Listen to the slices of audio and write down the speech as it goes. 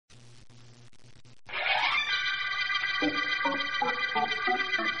My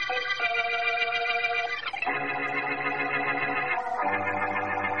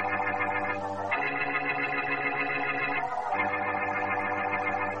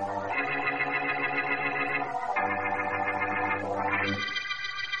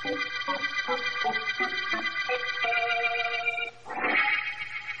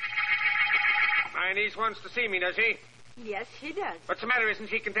niece wants to see me, does she? Yes, she does. What's the matter? Isn't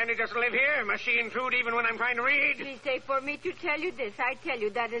she content to just live here? Must she intrude even when I'm trying to read? Please say for me to tell you this. I tell you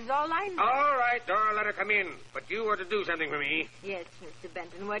that is all I know. All right, Dora, let her come in. But you are to do something for me. Yes, Mr.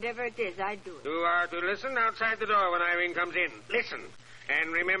 Benton. Whatever it is, I do it. You are to listen outside the door when Irene comes in. Listen.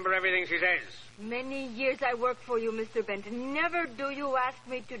 And remember everything she says. Many years I work for you, Mr. Benton. Never do you ask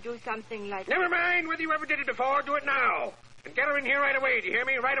me to do something like that. Never mind whether you ever did it before. Do it now. And get her in here right away. Do you hear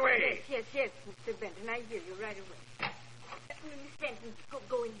me? Right away. Yes, Mr. Benton. I hear you right away. Miss Benton,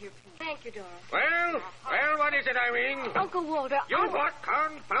 go in here, please. Thank you, Dora. Well, what is it, Irene? Uncle Walter, What?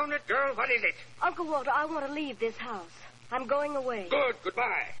 Confound it, girl. What is it? Uncle Walter, I want to leave this house. I'm going away. Good.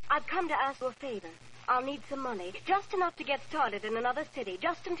 Goodbye. I've come to ask you a favor. I'll need some money, just enough to get started in another city,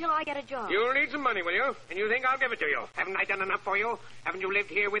 just until I get a job. You'll need some money, will you? And you think I'll give it to you? Haven't I done enough for you? Haven't you lived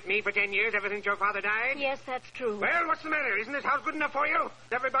here with me for 10 years, ever since your father died? Yes, that's true. Well, what's the matter? Isn't this house good enough for you?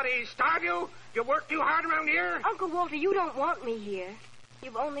 Does everybody starve you? You work too hard around here? Uncle Walter, you don't want me here.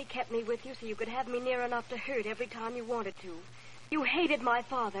 You've only kept me with you so you could have me near enough to hurt every time you wanted to. You hated my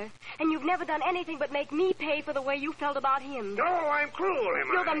father, and you've never done anything but make me pay for the way you felt about him. No, I'm cruel, am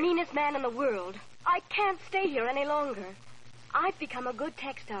I? You're the meanest man in the world. I can't stay here any longer. I've become a good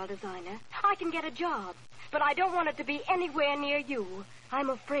textile designer. I can get a job, but I don't want it to be anywhere near you.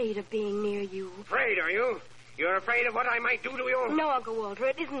 I'm afraid of being near you. Afraid, are you? You're afraid of what I might do to you? No, Uncle Walter,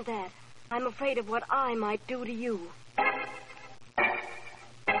 it isn't that. I'm afraid of what I might do to you.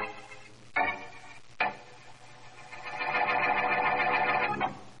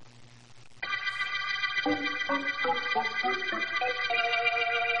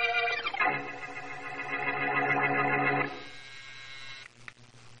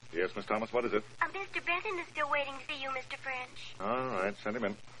 Yes, Miss Thomas, what is it? Mr. Benton is still waiting to see you, Mr. French. All right, send him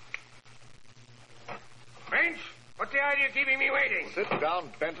in. French, what's the idea of keeping me waiting? Sit down,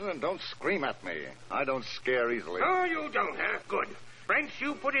 Benton, and don't scream at me. I don't scare easily. Oh, you don't, huh? Good. French,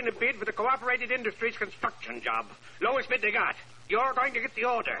 you put in a bid for the Cooperated Industries construction job. Lowest bid they got. You're going to get the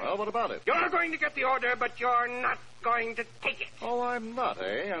order. Well, what about it? You're going to get the order, but you're not going to take it. Oh, I'm not,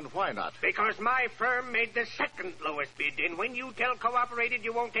 eh? And why not? Because my firm made the second lowest bid, and when you tell Cooperated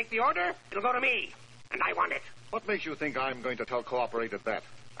you won't take the order, it'll go to me, and I want it. What makes you think I'm going to tell Cooperated that?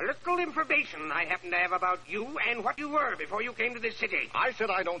 A little information I happen to have about you and what you were before you came to this city. I said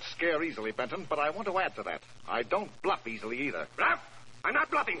I don't scare easily, Benton, but I want to add to that. I don't bluff easily either. Bluff? I'm not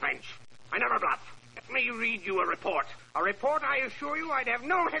bluffing, French. I never bluff. Let me read you a report. A report I assure you I'd have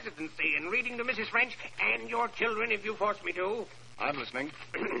no hesitancy in reading to Mrs. French and your children if you forced me to. I'm listening.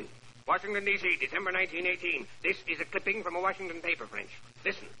 Washington, D.C., December 1918. This is a clipping from a Washington paper, French.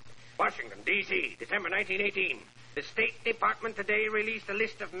 Listen. Washington, D.C., December 1918. The State Department today released a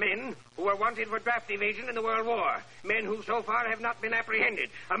list of men who were wanted for draft evasion in the World War. Men who so far have not been apprehended.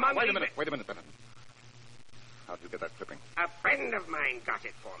 Wait a minute, Benton. How'd you get that clipping? A friend of mine got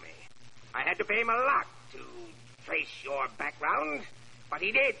it for me. I had to pay him a lot to trace your background, but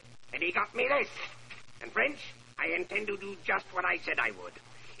he did, and he got me this. And, French, I intend to do just what I said I would.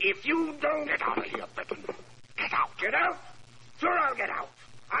 If you don't... Get out of here, Benton. Get out. Get out? Sure, I'll get out.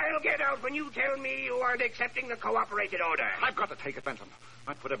 I'll get out when you tell me you aren't accepting the cooperated order. I've got to take it, Benton.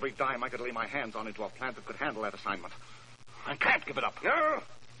 I put every dime I could lay my hands on into a plant that could handle that assignment. I can't give it up. No?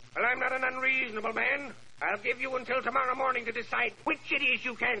 Well, I'm not an unreasonable man. I'll give you until tomorrow morning to decide which it is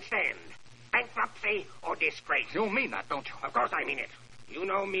you can't stand. Bankruptcy or disgrace. You mean that, don't you? Of course I mean it. You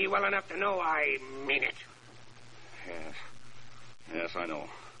know me well enough to know I mean it. Yes, I know.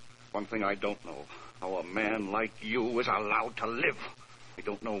 One thing I don't know, how a man like you is allowed to live. I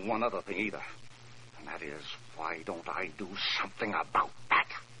don't know one other thing either. And that is, why don't I do something about that?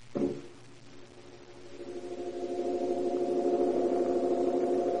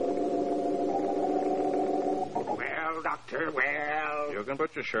 Well, Doctor, well... You can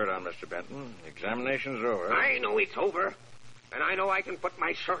put your shirt on, Mr. Benton. The examination's over. I know it's over. And I know I can put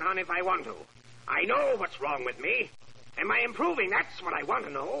my shirt on if I want to. I know what's wrong with me. Am I improving? That's what I want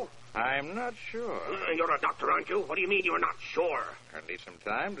to know. I'm not sure. You're a doctor, aren't you? What do you mean you're not sure? I need some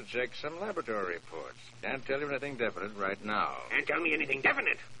time to check some laboratory reports. Can't tell you anything definite right now. Can't tell me anything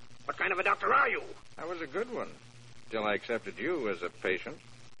definite. What kind of a doctor are you? I was a good one, till I accepted you as a patient.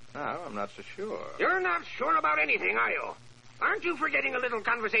 Now, I'm not so sure. You're not sure about anything, are you? Aren't you forgetting a little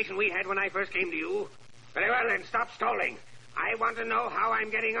conversation we had when I first came to you? Very well, then, stop stalling. I want to know how I'm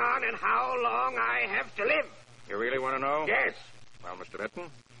getting on and how long I have to live. You really want to know? Yes. Well, Mr. Benton,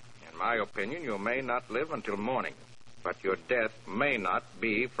 in my opinion, you may not live until morning. But your death may not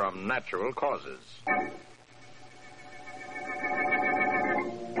be from natural causes.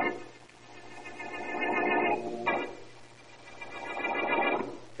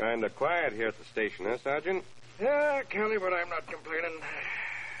 Kind of quiet here at the station, huh, Sergeant? Yeah, Kelly, but I'm not complaining.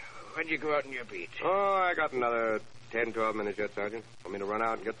 When'd you go out on your beat? Oh, I got another 10, 12 minutes yet, Sergeant. Want me to run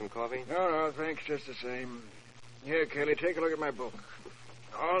out and get some coffee? No, thanks, just the same. Here, Kelly, take a look at my book.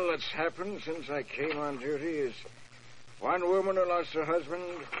 All that's happened since I came on duty is one woman who lost her husband,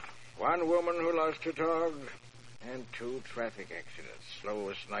 one woman who lost her dog, and 2 traffic accidents.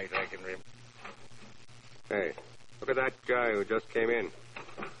 Slowest night I can remember. Hey, look at that guy who just came in.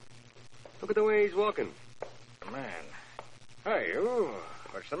 Look at the way he's walking. Man. Hi, you.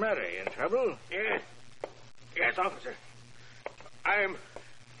 What's the matter? You in trouble? Yes. Yes, officer. I'm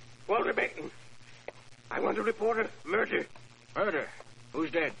Walter Benton. I want to report a murder. Murder?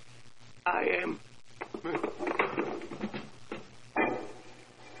 Who's dead? I am.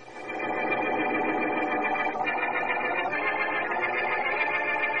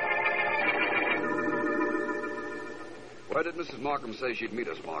 Why did Mrs. Markham say she'd meet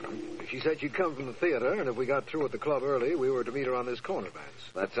us, Markham? She said she'd come from the theater, and if we got through at the club early, we were to meet her on this corner,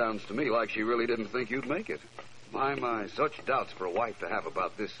 Vance. That sounds to me like she really didn't think you'd make it. My, such doubts for a wife to have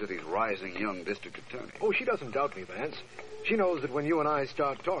about this city's rising young district attorney. Oh, she doesn't doubt me, Vance. She knows that when you and I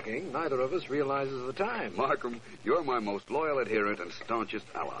start talking, neither of us realizes the time. Markham, you're my most loyal adherent and staunchest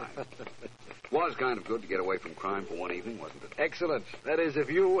ally. Was kind of good to get away from crime for one evening, wasn't it? Excellent. That is,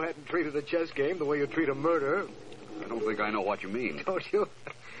 if you hadn't treated a chess game the way you treat a murder. I don't think I know what you mean. Don't you?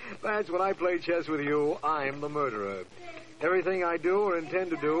 Vance, when I play chess with you, I'm the murderer. Everything I do or intend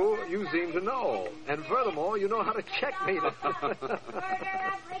to do, you seem to know. And furthermore, you know how to checkmate it. Murder of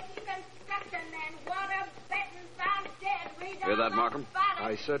Ricky Construction and Walter Benton found dead. Hear that, Markham?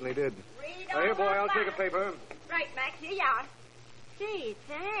 I certainly did. Here, boy, I'll take a paper. Right, Max, here you are. Gee,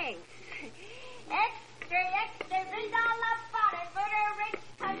 thanks. Extra, read all about it. Murder of Ricky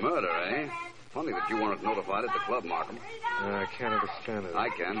Construction. Murder, eh? Funny that you weren't notified at the club, Markham. I can't understand it. I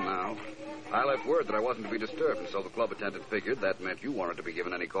can now. I left word that I wasn't to be disturbed, and so the club attendant figured that meant you weren't to be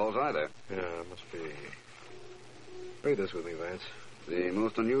given any calls either. Yeah, it must be. Read this with me, Vance. The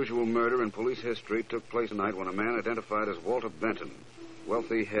most unusual murder in police history took place tonight when a man identified as Walter Benton,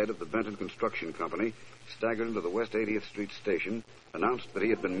 wealthy head of the Benton Construction Company, staggered into the West 80th Street station, announced that he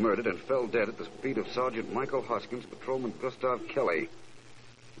had been murdered, and fell dead at the feet of Sergeant Michael Hoskins, Patrolman Gustav Kelly.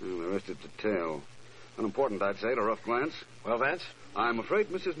 Well, the rest is detail. Unimportant, I'd say, at a rough glance. Well, Vance? I'm afraid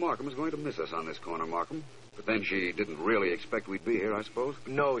Mrs. Markham is going to miss us on this corner, Markham. But then she didn't really expect we'd be here, I suppose.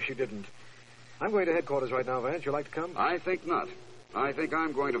 No, she didn't. I'm going to headquarters right now, Vance. You like to come? I think not. I think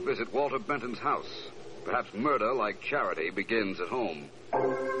I'm going to visit Walter Benton's house. Perhaps murder, like charity, begins at home.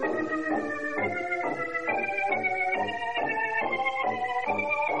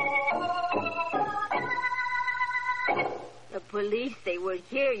 The police, they were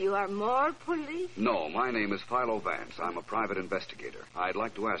here. You are more police? No, my name is Philo Vance. I'm a private investigator. I'd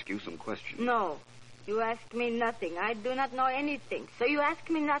like to ask you some questions. No. You ask me nothing. I do not know anything. So you ask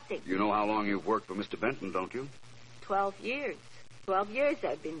me nothing. You know how long you've worked for Mr. Benton, don't you? 12 years. 12 years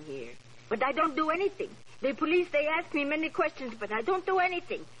I've been here. But I don't do anything. The police, they ask me many questions, but I don't do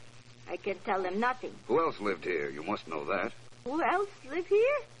anything. I can tell them nothing. Who else lived here? You must know that. Who else live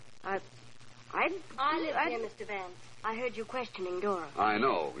here? I live here, Mr. Vance. I heard you questioning Dora. I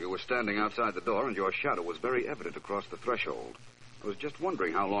know. You were standing outside the door, and your shadow was very evident across the threshold. I was just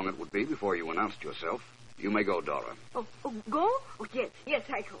wondering how long it would be before you announced yourself. You may go, Dora. Oh, go? Oh, yes,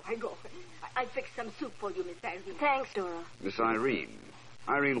 I go. I'll fix some soup for you, Miss Irene. Thanks, Dora. Miss Irene.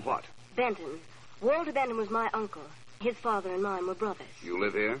 Irene what? Benton. Walter Benton was my uncle. His father and mine were brothers. You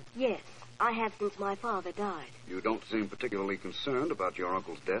live here? Yes, I have since my father died. You don't seem particularly concerned about your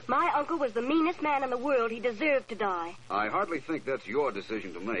uncle's death. My uncle was the meanest man in the world. He deserved to die. I hardly think that's your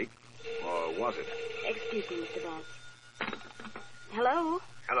decision to make. Or was it? Excuse me, Mr. Vance. Hello?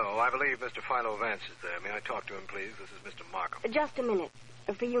 Hello, I believe Mr. Philo Vance is there. May I talk to him, please? This is Mr. Markham. Just a minute.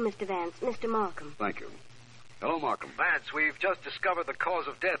 For you, Mr. Vance. Mr. Markham. Thank you. Hello, Markham. Vance, we've just discovered the cause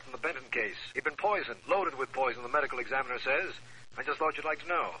of death in the Benton case. He'd been poisoned, loaded with poison, the medical examiner says. I just thought you'd like to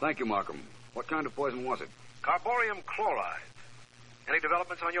know. Thank you, Markham. What kind of poison was it? Carborium chloride. Any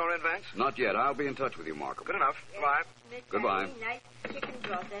developments on your end, Vance? Not yet. I'll be in touch with you, Markham. Good enough. Bye. Miss Goodbye. Irene, nice chicken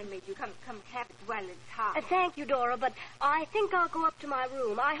broth I made you. Come have it while it's hot. Thank you, Dora, but I think I'll go up to my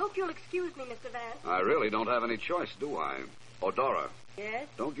room. I hope you'll excuse me, Mr. Vance. I really don't have any choice, do I? Oh, Dora, Yes?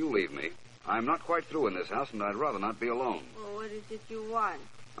 Don't you leave me. I'm not quite through in this house, and I'd rather not be alone. Well, what is it you want?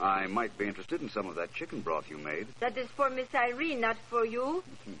 I might be interested in some of that chicken broth you made. That is for Miss Irene, not for you.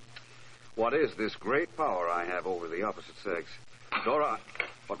 What is this great power I have over the opposite sex? Dora,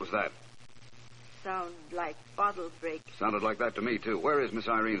 what was that? Sound like bottle break. Sounded like that to me, too. Where is Miss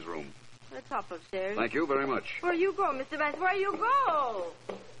Irene's room? The top upstairs. Thank you very much. Where you go, Mr. Vance? Where you go?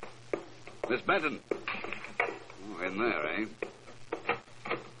 Miss Benton. Oh, in there, eh?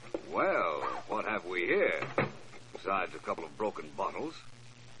 Well, what have we here? Besides a couple of broken bottles.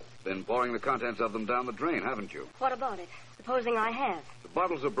 Been pouring the contents of them down the drain, haven't you? What about it? Supposing I have. The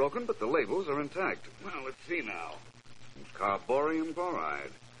bottles are broken, but the labels are intact. Well, let's see now. Carborium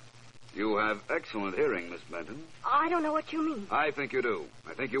chloride. You have excellent hearing, Miss Benton. I don't know what you mean. I think you do.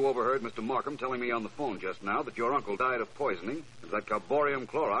 I think you overheard Mr. Markham telling me on the phone just now that your uncle died of poisoning and that carborium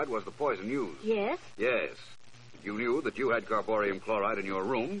chloride was the poison used. Yes? Yes. You knew that you had carborium chloride in your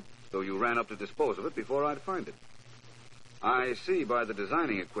room, so you ran up to dispose of it before I'd find it. I see by the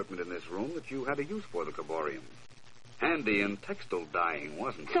designing equipment in this room that you had a use for the carborium. Handy in textile dyeing,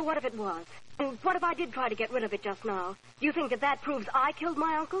 wasn't it? So what if it was? And what if I did try to get rid of it just now? Do you think that proves I killed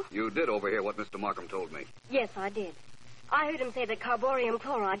my uncle? You did overhear what Mr. Markham told me. Yes, I did. I heard him say that carborium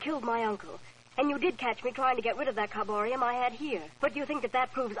chloride killed my uncle. And you did catch me trying to get rid of that carborium I had here. But do you think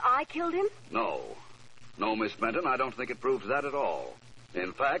that proves I killed him? No. No, Miss Benton, I don't think it proves that at all.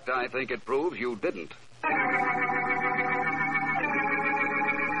 In fact, I think it proves you didn't.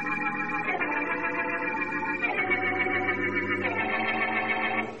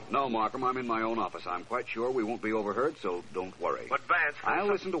 No, Markham, I'm in my own office. I'm quite sure we won't be overheard, so don't worry. But, Vance... I'll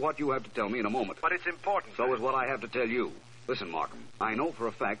listen to what you have to tell me in a moment. But it's important. So is what I have to tell you. Listen, Markham, I know for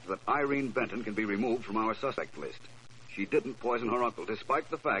a fact that Irene Benton can be removed from our suspect list. She didn't poison her uncle, despite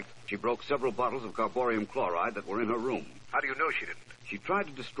the fact she broke several bottles of carborium chloride that were in her room. How do you know she didn't? She tried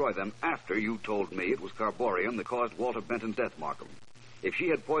to destroy them after you told me it was carborium that caused Walter Benton's death, Markham. If she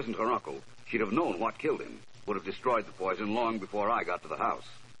had poisoned her uncle, she'd have known what killed him. Would have destroyed the poison long before I got to the house.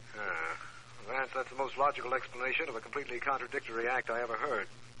 Vance, that's the most logical explanation of a completely contradictory act I ever heard.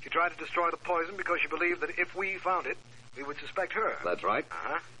 She tried to destroy the poison because she believed that if we found it, we would suspect her. That's right.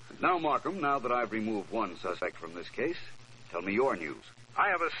 Uh-huh. Now, Markham, now that I've removed one suspect from this case, tell me your news. I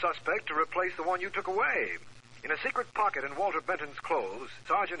have a suspect to replace the one you took away. In a secret pocket in Walter Benton's clothes,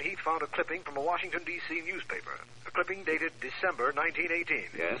 Sergeant Heath found a clipping from a Washington, D.C. newspaper. A clipping dated December 1918.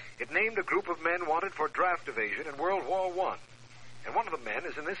 Yes? It named a group of men wanted for draft evasion in World War I. And one of the men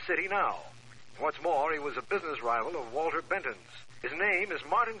is in this city now. What's more, he was a business rival of Walter Benton's. His name is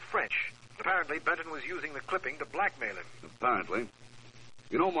Martin French. Apparently, Benton was using the clipping to blackmail him. Apparently.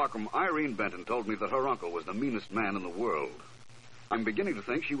 You know, Markham, Irene Benton told me that her uncle was the meanest man in the world. I'm beginning to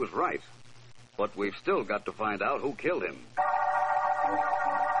think she was right. But we've still got to find out who killed him.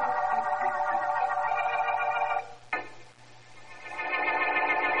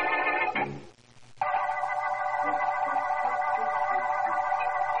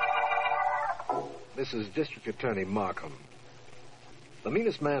 This is District Attorney Markham. The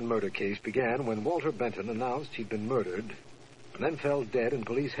Meanest Man murder case began when Walter Benton announced he'd been murdered and then fell dead in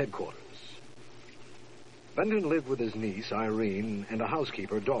police headquarters. Benton lived with his niece, Irene, and a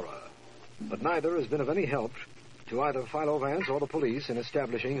housekeeper, Dora, but neither has been of any help to either Philo Vance or the police in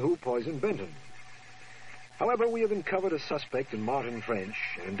establishing who poisoned Benton. However, we have uncovered a suspect in Martin French,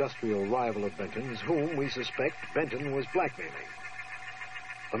 an industrial rival of Benton's, whom we suspect Benton was blackmailing.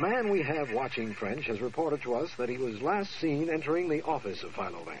 The man we have watching French has reported to us that he was last seen entering the office of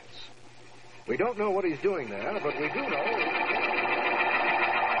Philo Vance. We don't know what he's doing there, but we do know...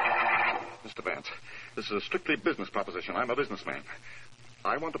 Mr. Vance, this is a strictly business proposition. I'm a businessman.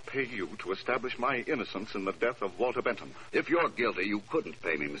 I want to pay you to establish my innocence in the death of Walter Benton. If you're guilty, you couldn't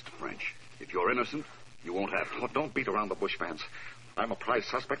pay me, Mr. French. If you're innocent, you won't have to. Oh, don't beat around the bush, Vance. I'm a prize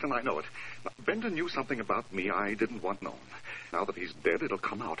suspect, and I know it. Now, Benton knew something about me I didn't want known. Now that he's dead, it'll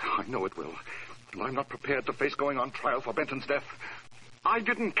come out. I know it will. And I'm not prepared to face going on trial for Benton's death. I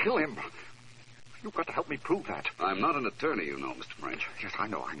didn't kill him. You've got to help me prove that. I'm not an attorney, you know, Mr. French. Yes, I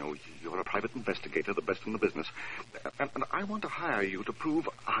know. You're a private investigator, the best in the business. And I want to hire you to prove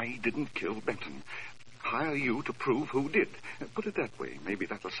I didn't kill Benton. Hire you to prove who did. Put it that way. Maybe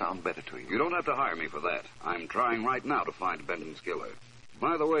that'll sound better to you. You don't have to hire me for that. I'm trying right now to find Benton's killer.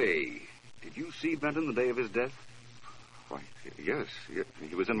 By the way, did you see Benton the day of his death? Why, yes.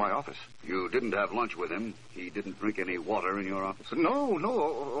 He was in my office. You didn't have lunch with him? He didn't drink any water in your office? No.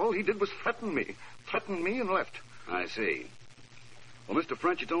 All he did was threaten me. Threatened me and left. I see. Well, Mr.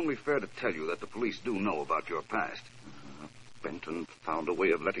 French, it's only fair to tell you that the police do know about your past. Benton found a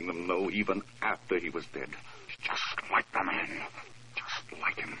way of letting them know even after he was dead. Just like the man. Just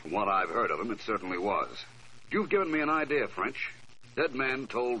like him. From what I've heard of him, it certainly was. You've given me an idea, French. Dead man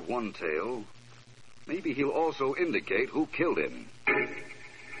told one tale. Maybe he'll also indicate who killed him.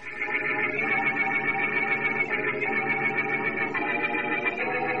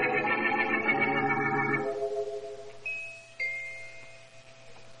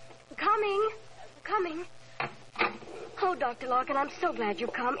 Coming. Oh, Dr. Larkin, I'm so glad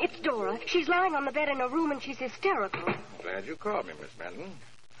you've come. It's Dora. She's lying on the bed in her room, and she's hysterical. Glad you called me, Miss Benton.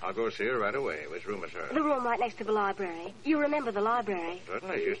 I'll go see her right away. Which room is hers? The room right next to the library. You remember the library?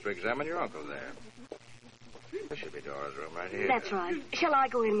 Certainly. She used to examine your uncle there. This should be Dora's room right here. That's right. Shall I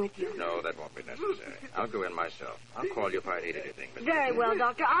go in with you? No, that won't be necessary. I'll go in myself. I'll call you if I need anything, Miss Very well,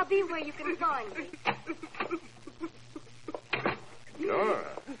 Doctor. I'll be where you can find me.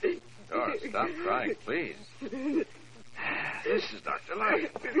 Dora, stop crying, please. This is Dr. Larkin.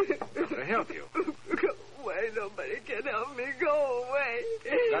 To help you. Go away. Nobody can help me. Go away.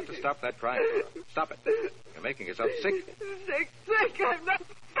 You've got to stop that crying, Dora. Stop it. You're making yourself sick. Sick. I'm not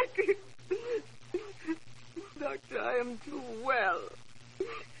sick. Doctor, I am too well.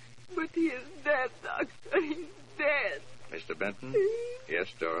 But he is dead, Doctor. He's dead. Mr. Benton? Yes,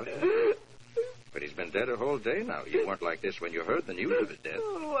 Dora. But he's been dead a whole day now. You weren't like this when you heard the news of his death.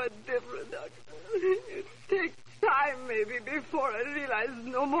 Oh, what different, Doctor. It takes time, maybe, before I realize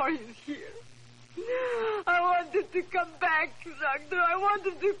no more he's here. I wanted to come back, Doctor. I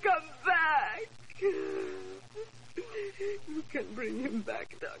wanted to come back. You can bring him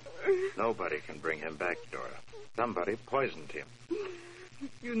back, Doctor. Nobody can bring him back, Dora. Somebody poisoned him.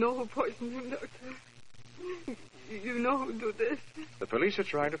 You know who poisoned him, Doctor? You know who do this? The police are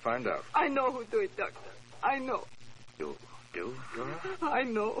trying to find out. I know who do it, Doctor. I know. You do, Dora? I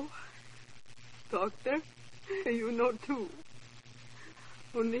know. Doctor, you know, too.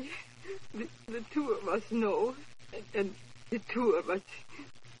 Only the two of us know. And the two of us,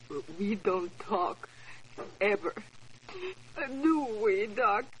 we don't talk. Ever. Do we,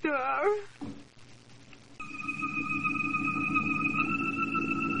 Doctor?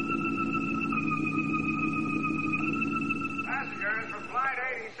 Passengers from Flight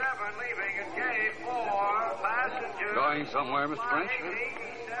 87 leaving at Gate 4. Passengers... Going somewhere, Mr. French?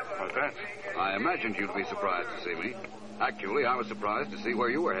 Why, Vance. I imagined you'd be surprised to see me. Actually, I was surprised to see where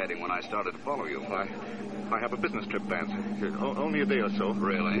you were heading when I started to follow you. I have a business trip, Vance. Only a day or so.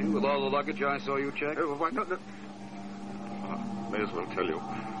 Really? With all the luggage I saw you check? Why not? May as well tell you.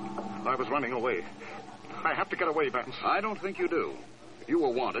 I was running away. I have to get away, Vance. I don't think you do. If you were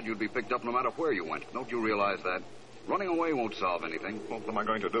wanted, you'd be picked up no matter where you went. Don't you realize that? Running away won't solve anything. What am I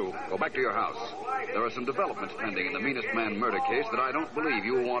going to do? Go back to your house. There are some developments pending in the Meanest man murder case that I don't believe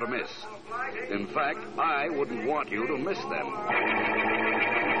you will want to miss. In fact, I wouldn't want you to miss them.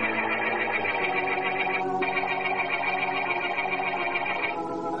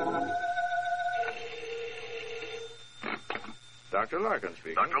 Dr. Larkin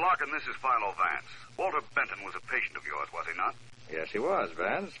speaking. Dr. Larkin, this is Philo Vance. Walter Benton was a patient of yours, was he not? Yes, he was,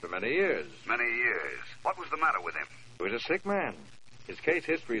 Vance, for many years. Many years. What was the matter with him? He was a sick man. His case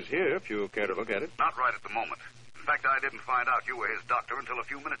history is here, if you care to look at it. Not right at the moment. In fact, I didn't find out you were his doctor until a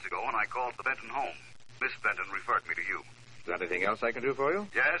few minutes ago when I called the Benton home. Miss Benton referred me to you. Is there anything else I can do for you?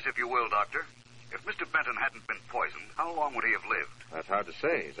 Yes, if you will, Doctor. If Mr. Benton hadn't been poisoned, how long would he have lived? That's hard to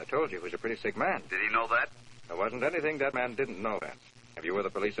say. As I told you, he was a pretty sick man. Did he know that? There wasn't anything that man didn't know, Vance. Have you or the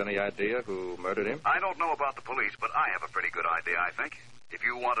police any idea who murdered him? I don't know about the police, but I have a pretty good idea, I think. If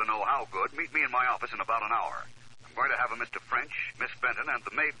you want to know how good, meet me in my office in about an hour. I'm going to have a Mr. French, Miss Benton, and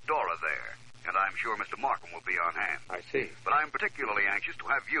the maid Dora there. And I'm sure Mr. Markham will be on hand. I see. But I'm particularly anxious to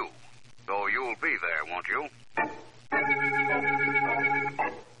have you. So you'll be there, won't you?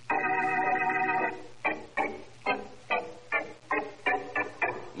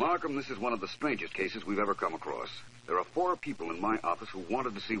 Markham, this is one of the strangest cases we've ever come across. There are 4 people in my office who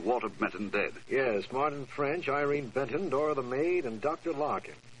wanted to see Walter Benton dead. Yes, Martin French, Irene Benton, Dora the maid, and Dr.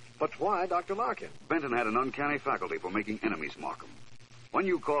 Larkin. But why Dr. Larkin? Benton had an uncanny faculty for making enemies, Markham. When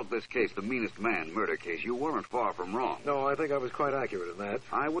you called this case the Meanest man murder case, you weren't far from wrong. No, I think I was quite accurate in that.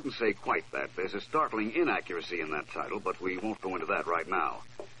 I wouldn't say quite that. There's a startling inaccuracy in that title, but we won't go into that right now.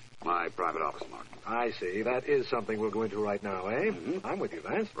 My private office, Markham. I see. That is something we'll go into right now, eh? Mm-hmm. I'm with you,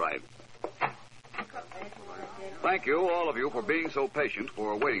 Vance. Right. Thank you, all of you, for being so patient,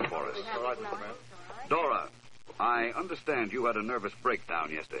 for waiting for us. All right, Mr. Man. Dora, I understand you had a nervous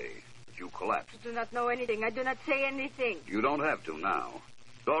breakdown yesterday. You collapsed. I do not know anything. I do not say anything. You don't have to now.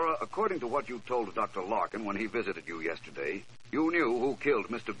 Dora, according to what you told Dr. Larkin when he visited you yesterday, you knew who killed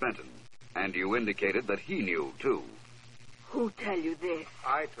Mr. Benton. And you indicated that he knew, too. Who tell you this?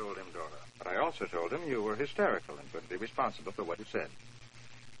 I told him, Dora. But I also told him you were hysterical and couldn't be responsible for what you said.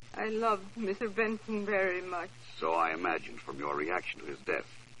 I loved Mr. Benton very much. So I imagined from your reaction to his death.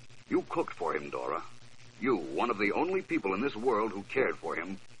 You cooked for him, Dora. You, one of the only people in this world who cared for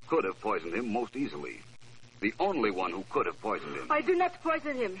him, could have poisoned him most easily. The only one who could have poisoned him. I do not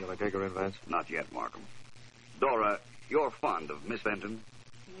poison him. Shall I take her in, Vance? Not yet, Markham. Dora, you're fond of Miss Benton?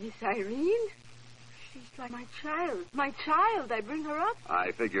 Miss Irene? She's like my child. My child. I bring her up.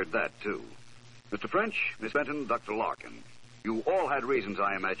 I figured that, too. Mr. French, Miss Benton, Dr. Larkin. You all had reasons,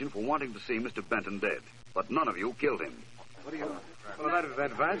 I imagine, for wanting to see Mr. Benton dead. But none of you killed him. What do you... Well,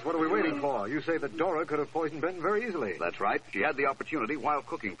 that, Vance, what are we waiting for? You say that Dora could have poisoned Benton very easily. That's right. She had the opportunity while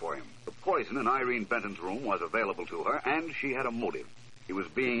cooking for him. The poison in Irene Benton's room was available to her, and she had a motive. He was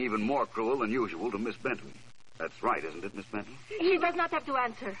being even more cruel than usual to Miss Benton. That's right, isn't it, Miss Benton? He does not have to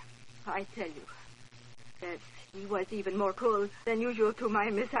answer. I tell you that he was even more cruel than usual to my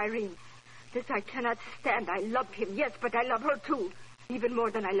Miss Irene. This I cannot stand. I love him, yes, but I love her, too. Even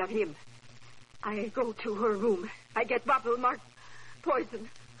more than I love him. I go to her room. I get bottle marked poison.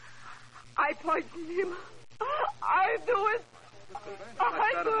 I poison him. I do it.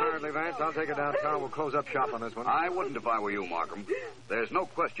 I do it. Apparently, Vance. I'll take her downtown. We'll close up shop on this one. I wouldn't if I were you, Markham. There's no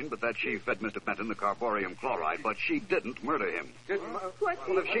question but that she fed Mr. Benton the carborium chloride, but she didn't murder him. What?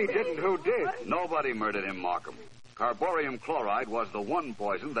 Well, if she didn't, who did? Nobody murdered him, Markham. Carborium chloride was the one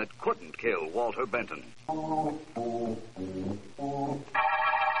poison that couldn't kill Walter Benton.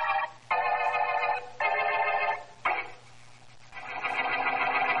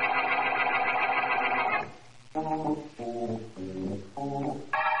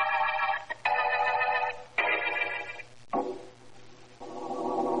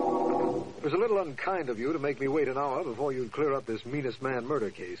 It was a little unkind of you to make me wait an hour before you'd clear up this meanest man murder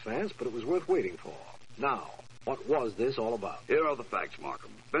case, Vance, but it was worth waiting for. Now, what was this all about? Here are the facts,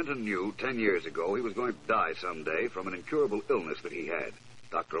 Markham. Benton knew 10 years ago he was going to die someday from an incurable illness that he had.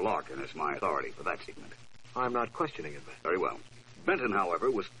 Dr. Larkin is my authority for that statement. I'm not questioning it, Vance. Very well. Benton,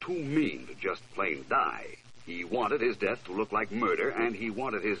 however, was too mean to just plain die. He wanted his death to look like murder, and he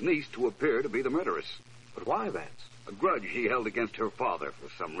wanted his niece to appear to be the murderess. But why, Vance? A grudge he held against her father for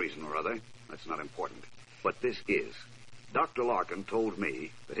some reason or other. That's not important. But this is. Dr. Larkin told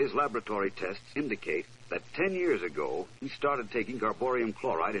me that his laboratory tests indicate that 10 years ago he started taking carborium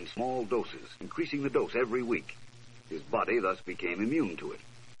chloride in small doses, increasing the dose every week. His body thus became immune to it.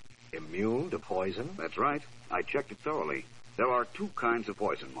 Immune to poison? That's right. I checked it thoroughly. There are two kinds of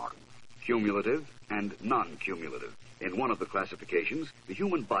poison, Markham. Cumulative and non-cumulative. In one of the classifications, the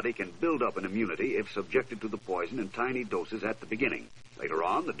human body can build up an immunity if subjected to the poison in tiny doses at the beginning. Later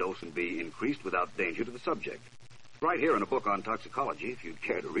on, the dose can be increased without danger to the subject. Right here in a book on toxicology, if you'd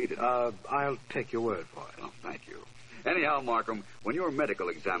care to read it. I'll take your word for it. Oh, thank you. Anyhow, Markham, when your medical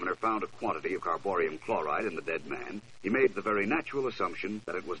examiner found a quantity of carborium chloride in the dead man, he made the very natural assumption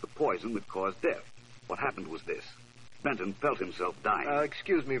that it was the poison that caused death. What happened was this. Benton felt himself dying.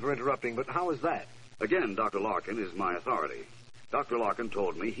 Excuse me for interrupting, but how is that? Again, Dr. Larkin is my authority. Dr. Larkin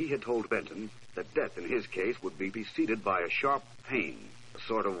told me he had told Benton that death in his case would be preceded by a sharp pain, a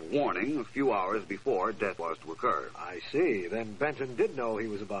sort of warning a few hours before death was to occur. I see. Then Benton did know he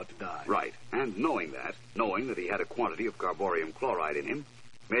was about to die. Right. And knowing that he had a quantity of carborium chloride in him,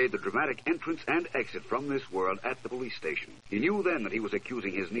 made the dramatic entrance and exit from this world at the police station. He knew then that he was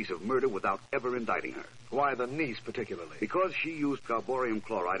accusing his niece of murder without ever indicting her. Why the niece particularly? Because she used carborium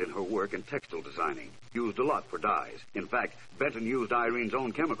chloride in her work in textile designing. Used a lot for dyes. In fact, Benton used Irene's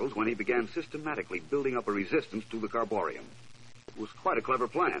own chemicals when he began systematically building up a resistance to the carborium. It was quite a clever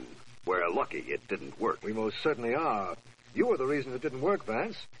plan. We're lucky it didn't work. We most certainly are. You were the reason it didn't work,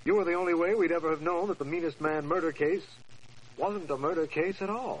 Vance. You were the only way we'd ever have known that the meanest man murder case wasn't a murder case at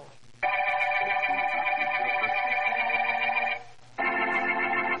all.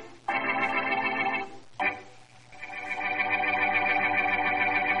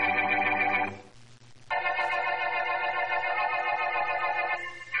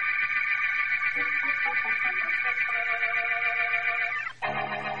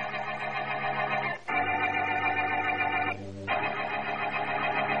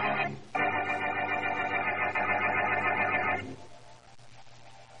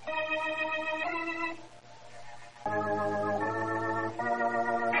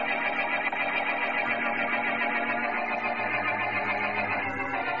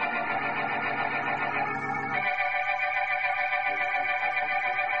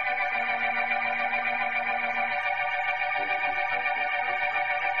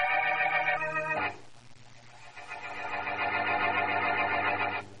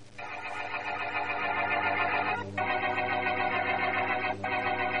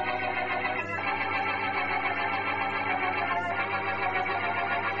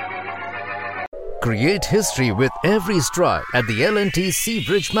 Create history with every stride at the L&T Sea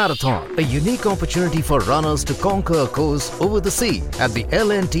Bridge Marathon, a unique opportunity for runners to conquer a course over the sea at the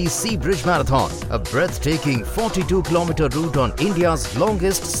L&T Sea Bridge Marathon, a breathtaking 42-kilometer route on India's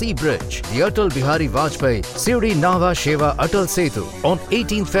longest sea bridge, the Atal Bihari Vajpayee Siri Nava Sheva Atal Setu, on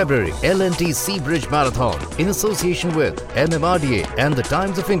 18th February. L&T Sea Bridge Marathon in association with MMRDA and the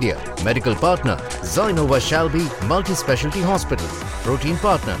Times of India. Medical partner Zainova Shalby Multi-Specialty Hospital. Protein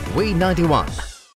partner Way 91.